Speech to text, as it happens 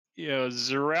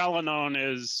zearalenone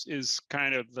is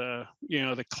kind of the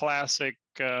classic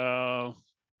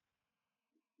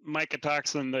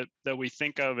mycotoxin that we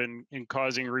think of in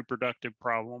causing reproductive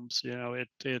problems.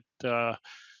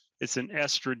 It's an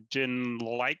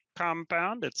estrogen-like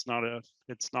compound. It's not an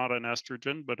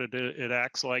estrogen, but it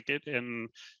acts like it, and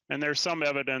there's some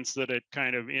evidence that it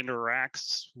kind of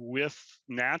interacts with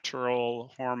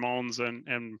natural hormones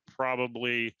and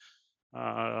probably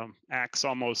acts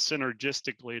almost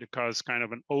synergistically to cause kind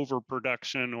of an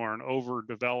overproduction or an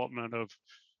overdevelopment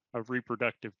of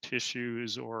reproductive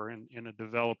tissues, or in a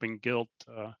developing gilt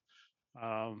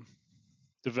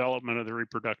development of the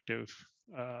reproductive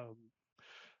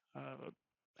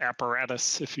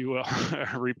apparatus, if you will,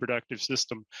 reproductive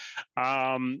system.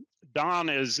 Don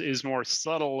is more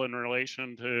subtle in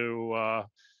relation to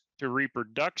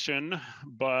reproduction,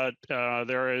 but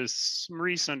there is some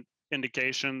recent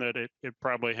indication that it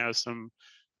probably has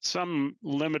some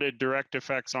limited direct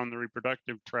effects on the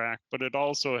reproductive tract, but it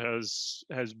also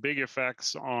has big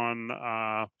effects on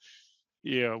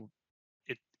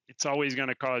it's always going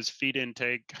to cause feed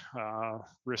intake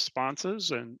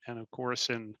responses, and of course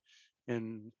in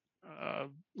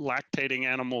lactating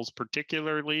animals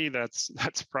particularly, that's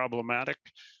problematic,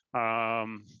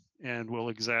 and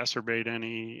will exacerbate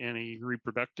any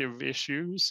reproductive issues.